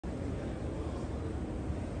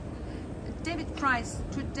David Price,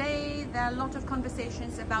 today there are a lot of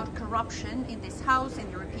conversations about corruption in this House, in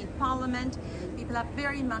the European Parliament. People are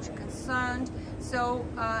very much concerned. So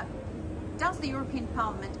does the European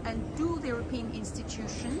Parliament and do the European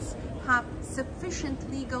institutions have sufficient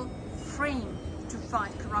legal frame to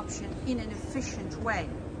fight corruption in an efficient way?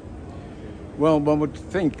 Well, one would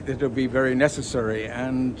think that it would be very necessary,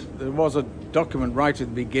 and there was a document right at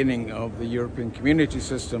the beginning of the European Community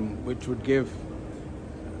System which would give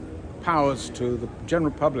powers to the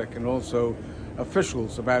general public and also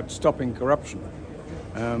officials about stopping corruption.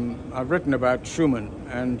 I've written about Schuman,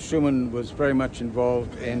 and Schuman was very much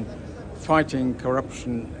involved in fighting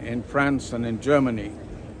corruption in France and in Germany.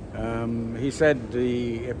 He said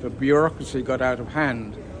if a bureaucracy got out of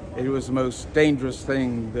hand, it was the most dangerous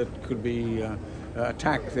thing that could be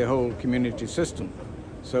attack the whole community system.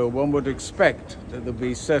 So one would expect that there'd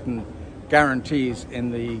be certain guarantees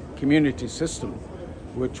in the community system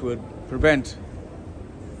which would prevent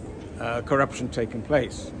corruption taking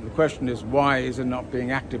place. The question is, why is it not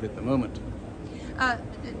being active at the moment?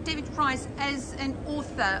 David Price, as an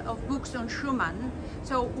author of books on Schuman,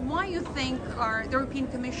 so why you think the European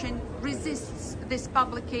Commission resists this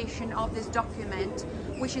publication of this document,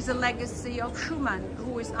 which is a legacy of Schuman,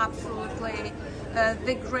 who is absolutely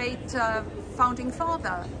the great founding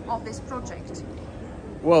father of this project?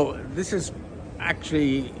 Well, this is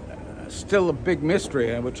actually still a big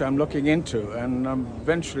mystery which I'm looking into, and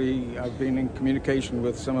eventually I've been in communication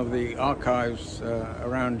with some of the archives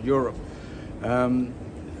around Europe.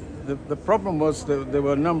 The problem was that there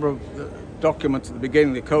were a number of documents at the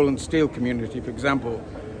beginning. The coal and steel community, for example,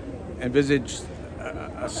 envisaged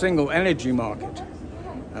a single energy market,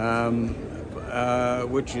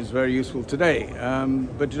 which is very useful today.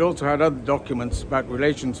 But it also had other documents about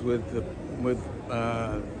relations with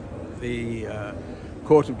the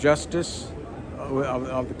Court of Justice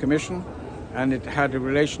of the Commission, and it had a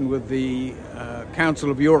relation with the Council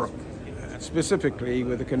of Europe, specifically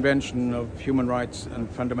with the Convention of Human Rights and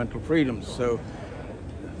Fundamental Freedoms. So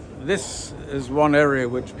this is one area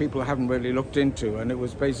which people haven't really looked into, and it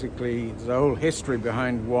was basically the whole history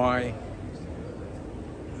behind why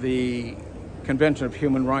the Convention of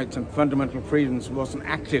Human Rights and Fundamental Freedoms wasn't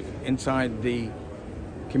active inside the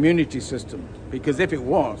community system, because if it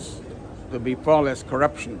was, there'd be far less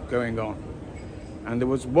corruption going on. And there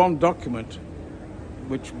was one document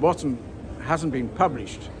which hasn't been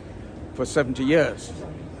published for 70 years,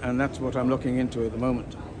 and that's what I'm looking into at the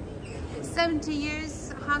moment. 70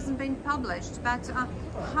 years hasn't been published, but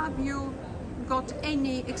have you got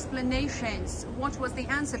any explanations? What was the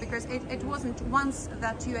answer? Because it wasn't once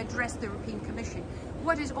that you addressed the European Commission.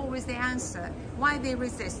 What is always the answer? Why they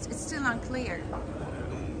resist? It's still unclear.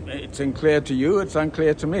 It's unclear to you, it's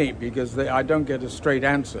unclear to me, because I don't get a straight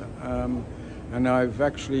answer. And I've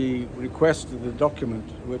actually requested the document,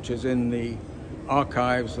 which is in the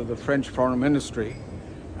archives of the French Foreign Ministry,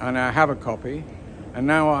 and I have a copy. And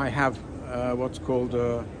now I have what's called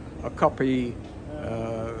a copy,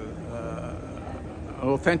 an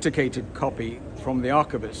authenticated copy from the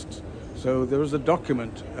archivist. So there is a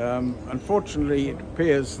document. Unfortunately, it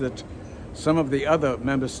appears that some of the other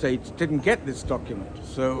member states didn't get this document.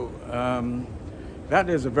 So that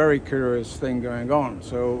is a very curious thing going on.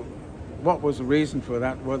 So what was the reason for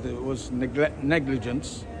that? Whether it was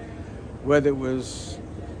negligence, whether it was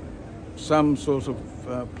some sort of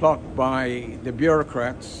plot by the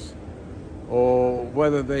bureaucrats, or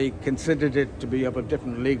whether they considered it to be of a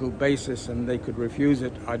different legal basis and they could refuse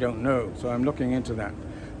it, I don't know. So I'm looking into that.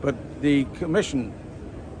 But the Commission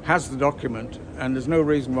has the document, and there's no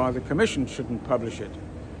reason why the Commission shouldn't publish it.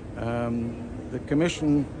 The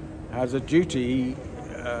Commission has a duty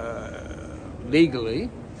legally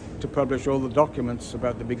to publish all the documents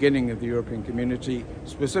about the beginning of the European Community,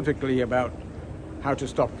 specifically about how to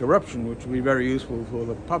stop corruption, which will be very useful for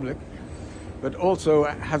the public, but also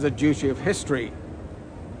has a duty of history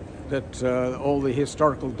that all the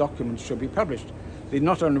historical documents should be published. They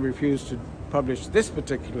not only refuse to publish this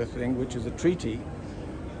particular thing, which is a treaty,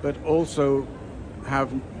 but also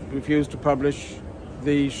have refused to publish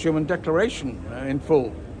the Schuman Declaration in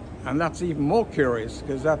full. And that's even more curious,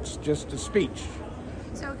 because that's just a speech.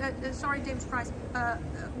 So, sorry, David Price,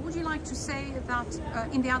 would you like to say that,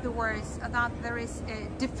 in the other words, that there is a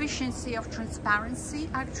deficiency of transparency,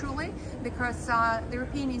 actually, because the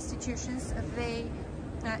European institutions, they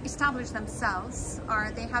establish themselves,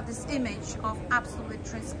 or they have this image of absolutely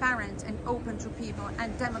transparent and open to people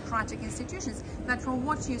and democratic institutions, that from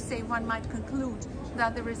what you say one might conclude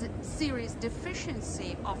that there is a serious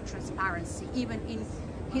deficiency of transparency even in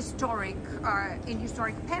historic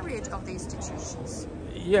period of the institutions?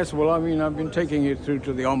 Yes, well, I mean, I've been taking it through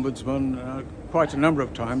to the Ombudsman quite a number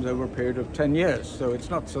of times over a period of 10 years, so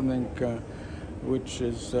it's not something which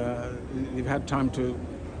is, you've had time to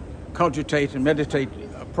cogitate and meditate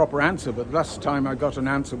a proper answer, but last time I got an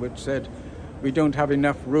answer which said we don't have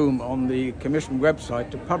enough room on the Commission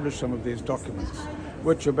website to publish some of these documents,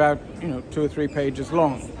 which are about, 2 or 3 pages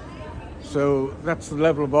long. So that's the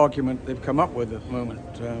level of argument they've come up with at the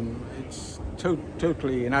moment. It's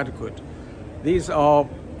totally inadequate. These are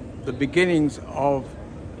the beginnings of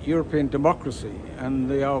European democracy, and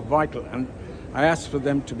they are vital. And I asked for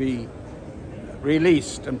them to be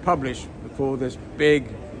released and published before this big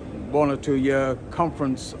 1 or 2 year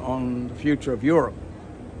conference on the future of Europe.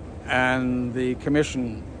 And the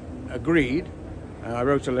Commission agreed. I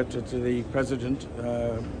wrote a letter to the President,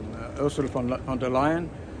 Ursula von der Leyen.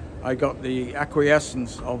 I got the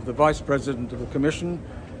acquiescence of the Vice President of the Commission.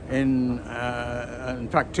 In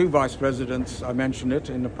fact, 2 Vice Presidents, I mentioned it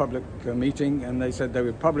in a public meeting, and they said they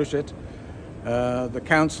would publish it. The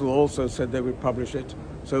Council also said they would publish it.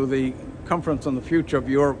 So the Conference on the Future of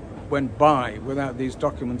Europe went by without these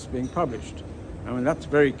documents being published. I mean, that's a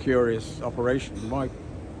very curious operation. Why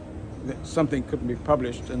something couldn't be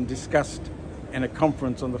published and discussed in a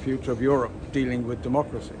conference on the future of Europe dealing with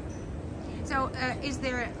democracy. So is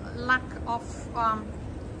there a lack of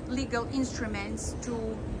legal instruments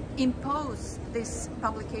to impose this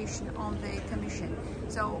publication on the Commission?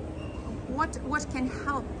 So what can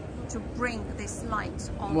help to bring this light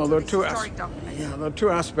on this historic document? Yeah, there are 2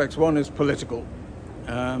 aspects. One is political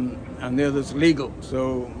and the other is legal.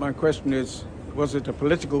 So my question is, was it a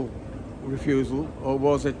political refusal, or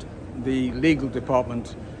was it the legal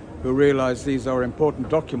department who realized these are important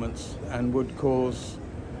documents and would cause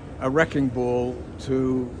a wrecking ball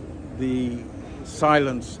to the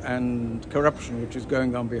silence and corruption which is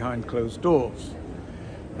going on behind closed doors?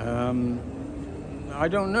 I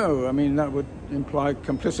don't know. I mean, that would imply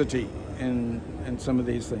complicity in some of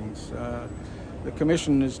these things. The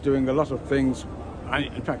Commission is doing a lot of things.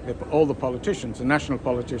 In fact, all the politicians, the national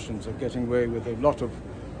politicians, are getting away with a lot of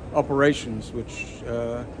operations which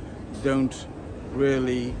don't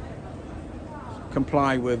really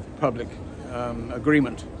comply with public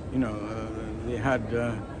agreement. They had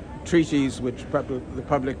treaties which the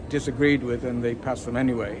public disagreed with, and they passed them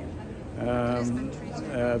anyway.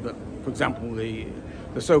 For example, the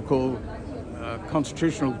so-called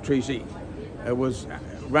constitutional treaty was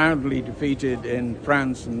roundly defeated in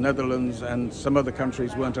France and Netherlands, and some other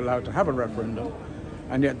countries weren't allowed to have a referendum,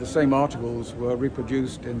 and yet the same articles were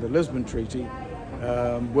reproduced in the Lisbon Treaty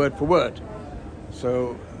word for word.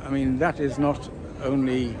 So, I mean, that is not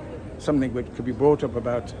only something which could be brought up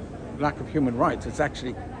about lack of human rights, it's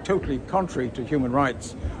actually totally contrary to human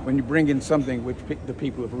rights when you bring in something which the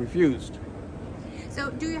people have refused.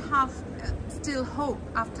 So do you have still hope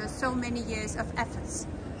after so many years of efforts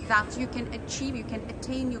that you can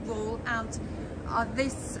attain your goal, and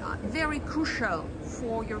this very crucial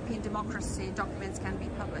for European democracy documents can be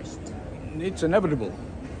published? It's inevitable.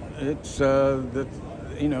 It's that,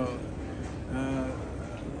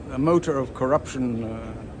 a motor of corruption,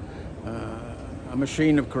 a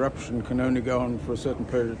machine of corruption can only go on for a certain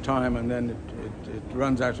period of time, and then it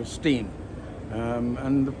runs out of steam.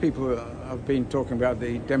 And the people have been talking about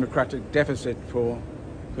the democratic deficit for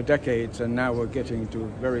decades, and now we're getting into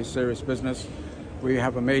very serious business. We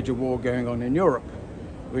have a major war going on in Europe,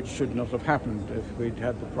 which should not have happened if we'd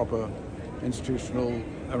had the proper institutional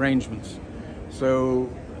arrangements. So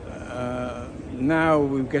now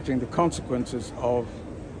we're getting the consequences of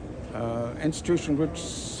institutions which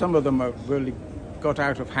some of them have really got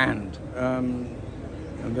out of hand,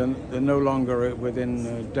 and then they're no longer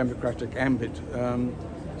within democratic ambit.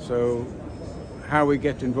 So how we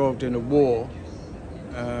get involved in a war,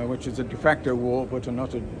 which is a de facto war but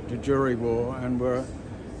not a de jure war, and we're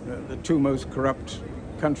the 2 most corrupt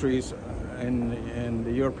countries in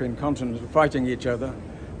the European continent are fighting each other,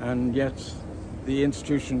 and yet the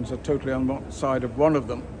institutions are totally on one side of one of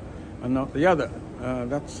them and not the other.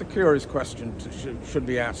 That's a curious question should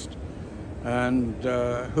be asked. And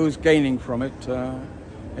who's gaining from it?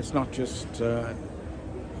 It's not just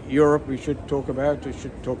Europe we should talk about. We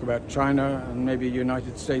should talk about China and maybe the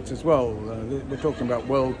United States as well. We're talking about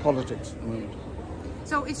world politics at the moment.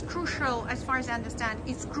 So it's crucial, as far as I understand,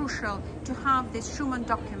 it's crucial to have these Schuman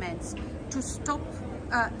documents to stop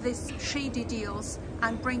these shady deals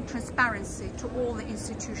and bring transparency to all the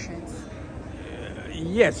institutions.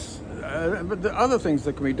 Yes, but there are other things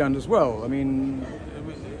that can be done as well. I mean,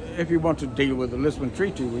 if you want to deal with the Lisbon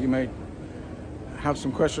Treaty, well, you may have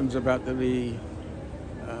some questions about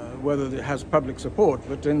whether it has public support,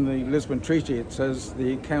 but in the Lisbon Treaty it says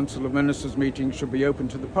the Council of Ministers meetings should be open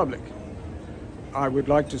to the public. I would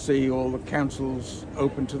like to see all the councils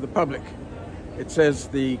open to the public. It says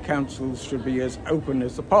the councils should be as open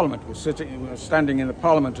as the Parliament. We're standing in the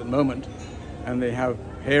Parliament at the moment, and they have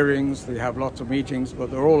hearings, they have lots of meetings,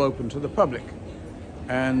 but they're all open to the public.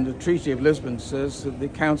 And the Treaty of Lisbon says that the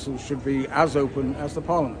council should be as open as the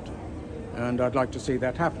Parliament. And I'd like to see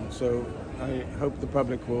that happen. So I hope the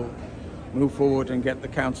public will move forward and get the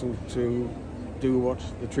council to do what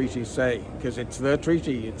the treaties say, because it's their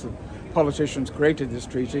treaty. Politicians created this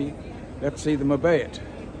treaty. Let's see them obey it.